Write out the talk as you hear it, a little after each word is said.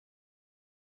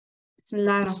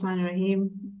Bismillah ar-Rahman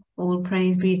ar-Rahim. All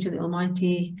praise be to the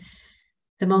Almighty,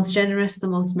 the most generous, the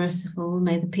most merciful.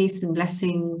 May the peace and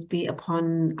blessings be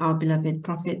upon our beloved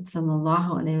Prophet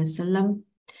sallallahu alaihi wasallam.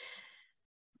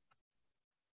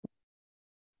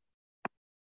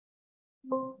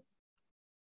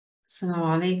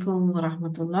 Assalamu alaikum wa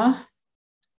rahmatullah.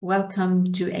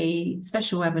 Welcome to a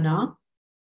special webinar,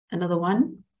 another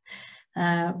one,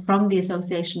 from the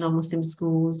Association of Muslim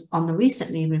Schools on the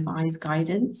recently revised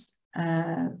guidance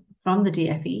from the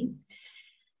DFE,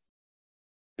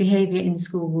 Behaviour in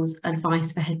Schools,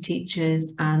 Advice for Head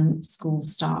Teachers and School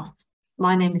Staff.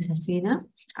 My name is Hasina,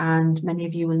 and many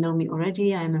of you will know me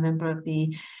already. I am a member of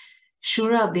the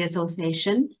Shura of the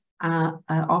Association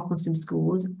of Muslim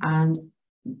Schools, and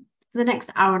for the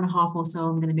next hour and a half or so,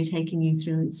 I'm going to be taking you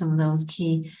through some of those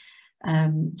key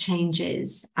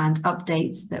changes and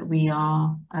updates that we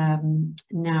are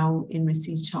now in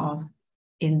receipt of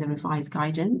in the revised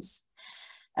guidance.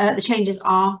 The changes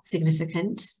are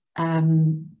significant.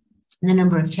 The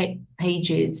number of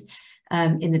pages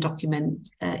in the document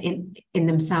in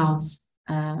themselves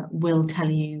will tell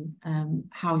you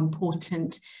how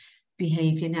important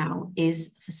behaviour now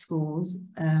is for schools.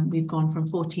 We've gone from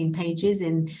 14 pages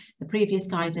in the previous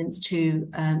guidance to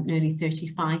nearly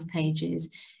 35 pages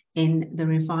in the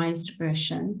revised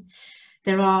version.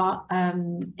 There are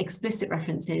explicit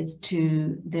references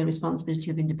to the responsibility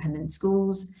of independent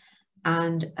schools,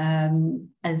 and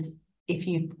as if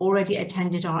you've already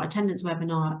attended our attendance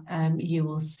webinar, you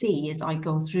will see as I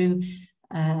go through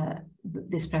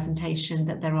this presentation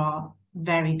that there are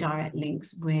very direct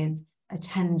links with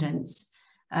attendance,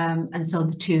 and so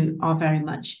the two are very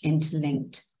much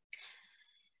interlinked.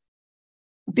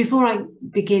 Before I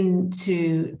begin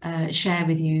to share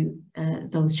with you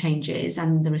those changes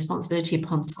and the responsibility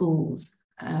upon schools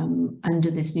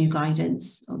under this new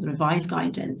guidance or the revised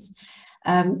guidance,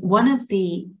 one of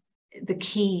the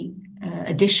key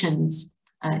additions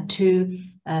to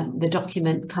the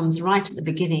document comes right at the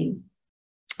beginning,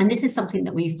 and this is something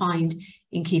that we find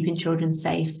in keeping children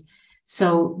safe.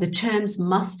 So the terms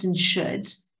must and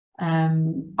should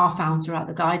are found throughout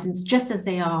the guidance, just as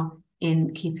they are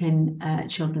in keeping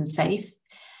children safe,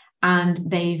 and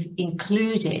they've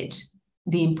included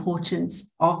the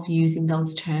importance of using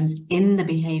those terms in the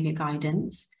behaviour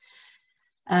guidance.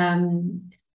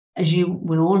 As you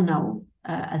will all know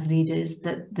as leaders,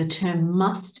 that the term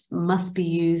must be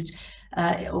used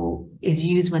or is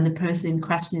used when the person in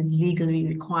question is legally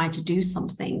required to do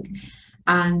something,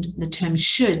 and the term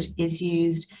should is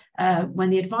used when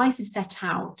the advice is set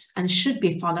out and should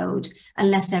be followed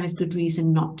unless there is good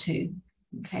reason not to.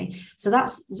 Okay, so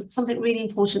that's something really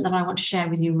important that I want to share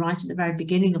with you right at the very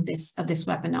beginning of this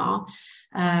webinar,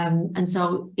 and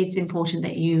so it's important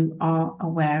that you are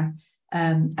aware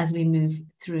as we move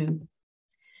through.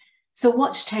 So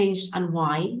what's changed and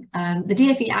why? The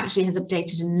DFE actually has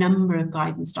updated a number of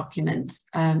guidance documents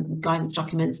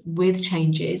with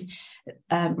changes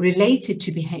related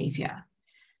to behaviour,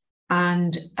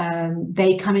 and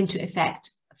they come into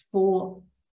effect for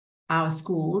our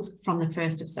schools from the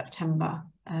 1st of September.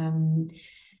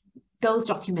 Those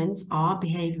documents are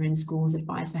Behaviour in Schools,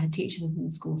 Advice for Head Teachers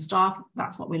and School Staff.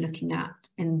 That's what we're looking at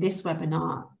in this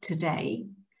webinar today.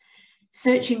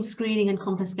 Searching, Screening and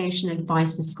Confiscation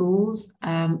Advice for Schools.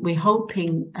 We're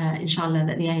hoping, inshallah,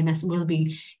 that the AMS will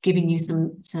be giving you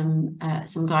some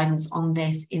guidance on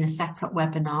this in a separate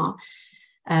webinar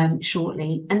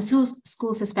shortly. And so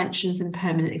school suspensions and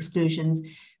permanent exclusions,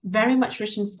 very much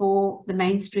written for the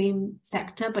mainstream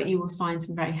sector, but you will find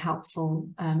some very helpful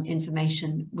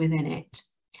information within it.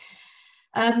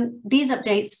 These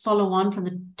updates follow on from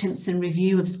the Timpson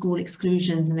review of school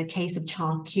exclusions in the case of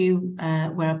Child Q,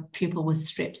 where a pupil was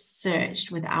strip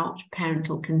searched without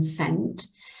parental consent.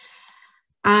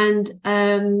 And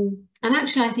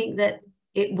actually, I think that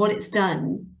what it's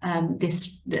done,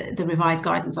 the revised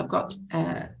guidance, I've got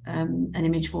an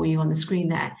image for you on the screen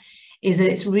there, is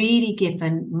that it's really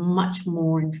given much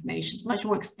more information, much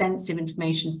more extensive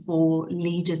information for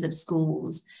leaders of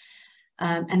schools,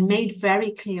 and made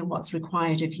very clear what's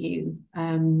required of you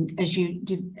as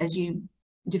you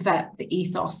develop the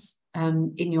ethos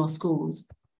in your schools.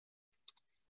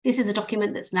 This is a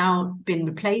document that's now been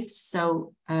replaced,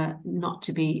 so not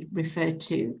to be referred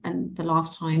to. And the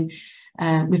last time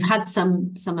we've had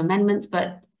some amendments,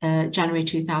 but January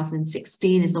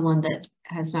 2016 is the one that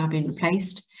has now been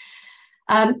replaced.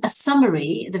 A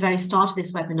summary at the very start of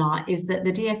this webinar is that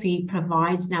the DFE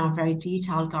provides now very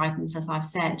detailed guidance, as I've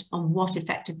said, on what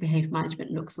effective behaviour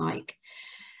management looks like.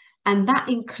 And that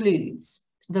includes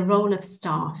the role of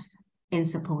staff in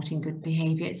supporting good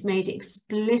behaviour. It's made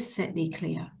explicitly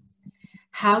clear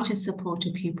how to support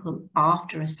a pupil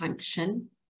after a sanction.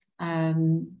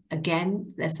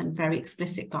 Again, there's some very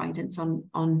explicit guidance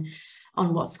on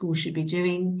what schools should be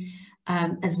doing.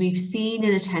 As we've seen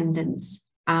in attendance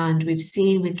and we've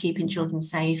seen with keeping children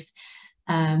safe,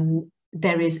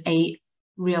 there is a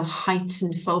real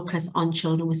heightened focus on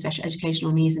children with special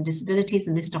educational needs and disabilities,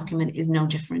 and this document is no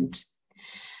different.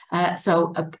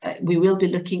 So we will be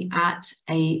looking at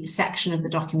a section of the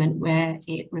document where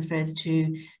it refers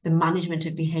to the management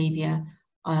of behaviour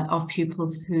of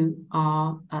pupils who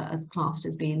are classed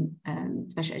as being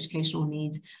special educational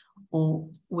needs or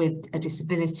with a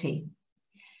disability.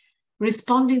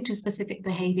 Responding to specific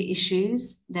behaviour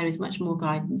issues, there is much more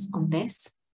guidance on this.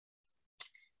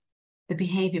 The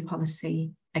behaviour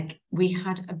policy, we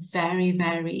had a very,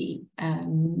 very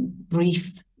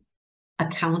brief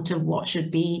account of what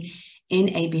should be in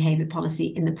a behaviour policy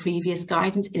in the previous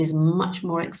guidance. It is much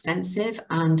more extensive,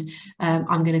 and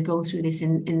I'm going to go through this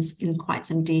in quite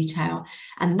some detail,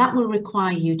 and that will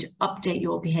require you to update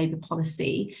your behaviour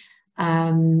policy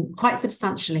quite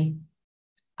substantially.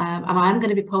 And I'm going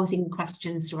to be posing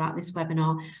questions throughout this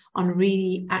webinar on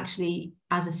really actually,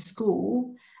 as a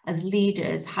school, as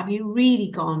leaders, have you really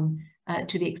gone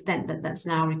to the extent that that's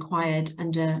now required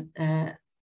under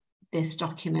this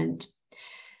document?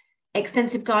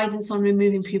 Extensive guidance on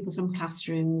removing pupils from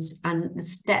classrooms and the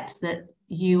steps that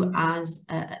you as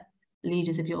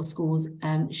leaders of your schools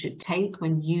should take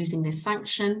when using this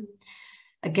sanction.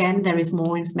 Again, there is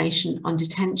more information on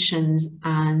detentions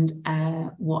and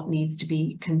what needs to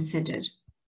be considered.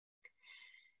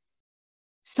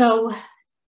 So,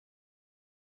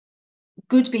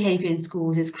 good behaviour in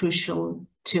schools is crucial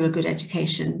to a good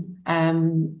education.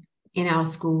 In our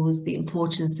schools, the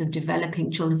importance of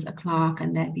developing children's akhlaq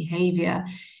and their behaviour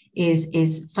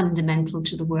is fundamental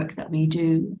to the work that we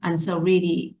do. And so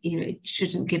really, it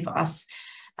shouldn't give us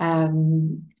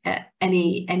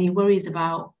any worries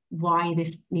about why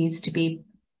this needs to be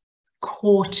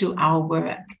core to our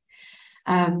work.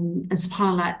 And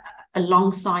subhanAllah,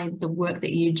 alongside the work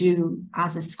that you do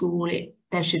as a school,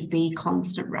 there should be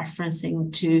constant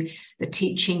referencing to the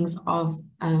teachings of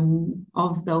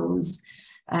those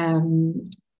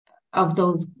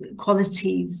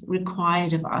qualities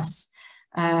required of us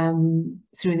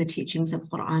through the teachings of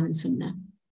Quran and Sunnah.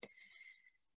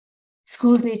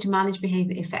 Schools need to manage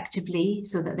behaviour effectively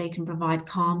so that they can provide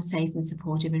calm, safe and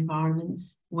supportive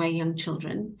environments where young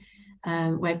children,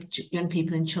 where young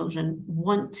people and children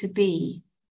want to be,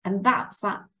 and that's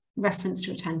that reference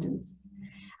to attendance,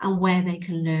 and where they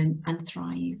can learn and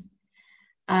thrive.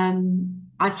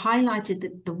 I've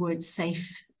highlighted the word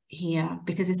safe here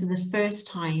because this is the first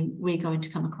time we're going to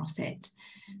come across it,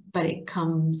 but it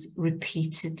comes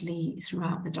repeatedly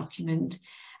throughout the document.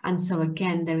 And so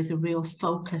again, there is a real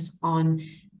focus on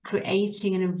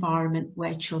creating an environment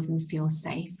where children feel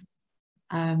safe.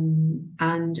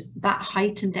 And that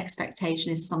heightened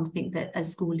expectation is something that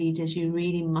as school leaders, you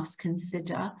really must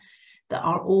consider, that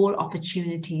are all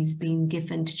opportunities being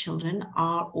given to children,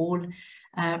 are all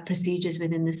procedures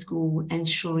within the school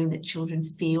ensuring that children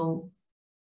feel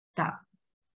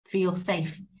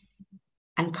safe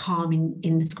and calm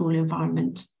in the school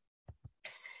environment.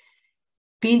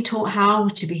 Being taught how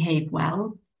to behave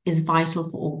well is vital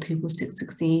for all pupils to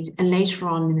succeed. And later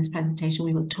on in this presentation,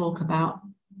 we will talk about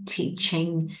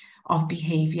teaching of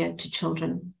behaviour to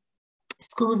children.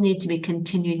 Schools need to be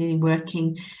continually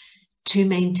working to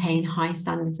maintain high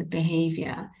standards of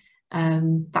behaviour.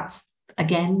 That's,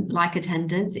 again, like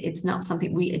attendance, it's not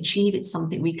something we achieve, it's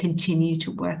something we continue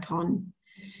to work on.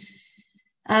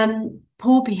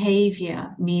 Poor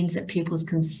behaviour means that pupils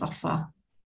can suffer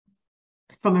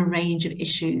from a range of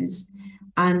issues,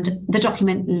 and the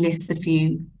document lists a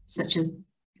few, such as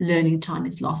learning time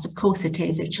is lost. Of course it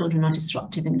is, if children are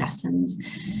disruptive in lessons.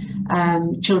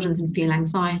 Children can feel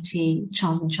anxiety,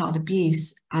 child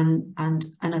abuse, and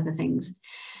other things.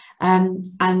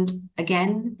 And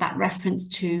again, that reference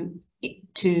to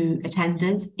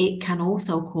attendance, it can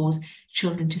also cause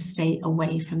children to stay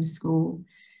away from school.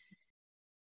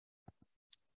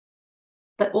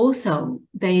 But also,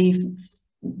 for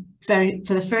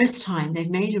the first time, they've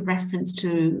made a reference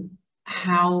to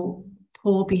how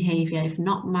poor behaviour, if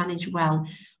not managed well,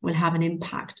 will have an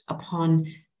impact upon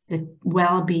the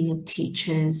well-being of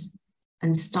teachers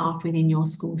and staff within your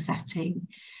school setting.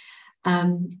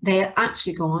 They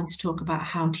actually go on to talk about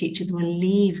how teachers will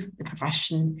leave the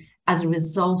profession as a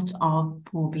result of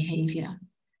poor behaviour.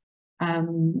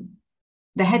 The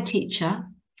head teacher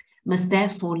must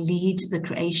therefore lead the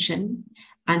creation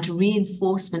and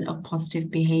reinforcement of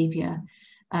positive behaviour,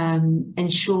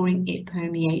 ensuring it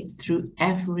permeates through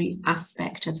every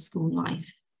aspect of school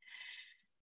life.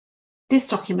 This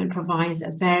document provides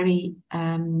a very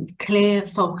clear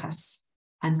focus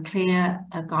and clear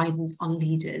guidance on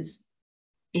leaders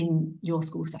in your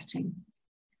school setting.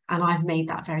 And I've made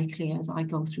that very clear as I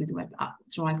go through the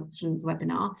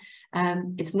webinar.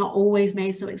 It's not always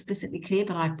made so explicitly clear,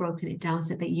 but I've broken it down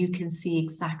so that you can see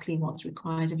exactly what's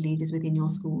required of leaders within your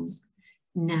schools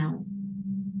now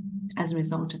as a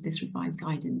result of this revised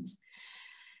guidance.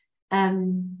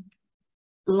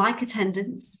 Like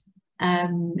attendance,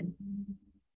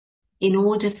 in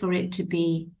order for it to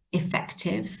be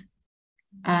effective,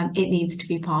 it needs to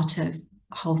be part of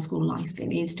whole school life. It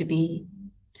needs to be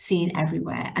seen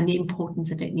everywhere, and the importance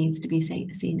of it needs to be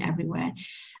seen everywhere.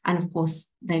 And of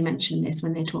course, they mention this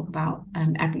when they talk about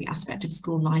every aspect of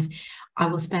school life. I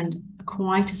will spend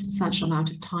quite a substantial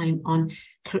amount of time on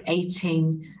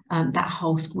creating that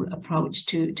whole school approach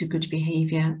to good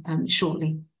behaviour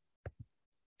shortly.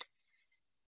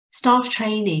 Staff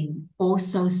training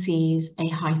also sees a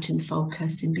heightened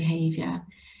focus in behaviour.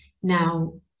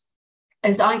 Now,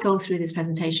 as I go through this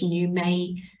presentation, you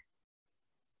may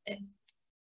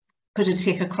put a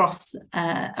tick across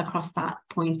that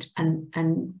point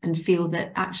and feel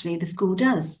that actually the school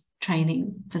does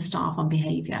training for staff on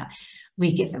behaviour.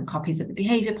 We give them copies of the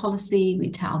behaviour policy,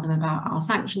 we tell them about our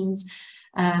sanctions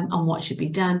and what should be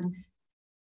done.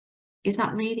 Is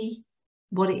that really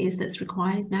what it is that's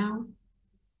required now?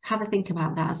 Have a think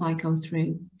about that as I go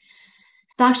through.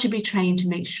 Staff should be trained to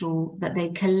make sure that they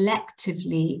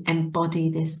collectively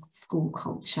embody this school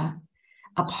culture,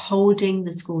 upholding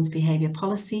the school's behaviour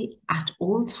policy at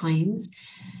all times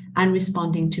and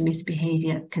responding to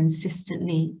misbehaviour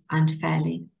consistently and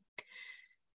fairly.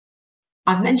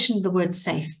 I've mentioned the word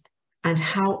safe and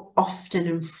how often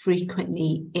and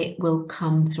frequently it will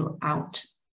come throughout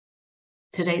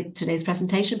today's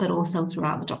presentation, but also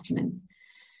throughout the document.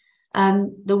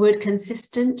 The word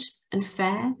consistent and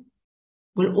fair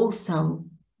will also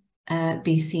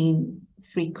be seen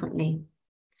frequently.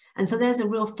 And so there's a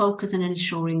real focus on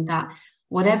ensuring that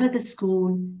whatever the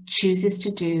school chooses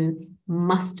to do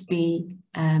must be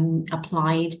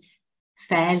applied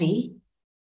fairly.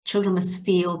 Children must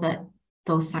feel that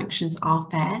those sanctions are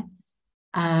fair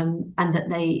and that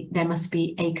there must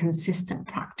be a consistent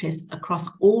practice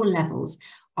across all levels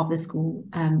of the school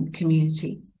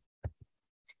community.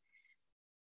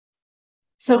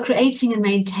 So creating and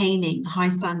maintaining high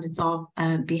standards of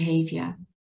behaviour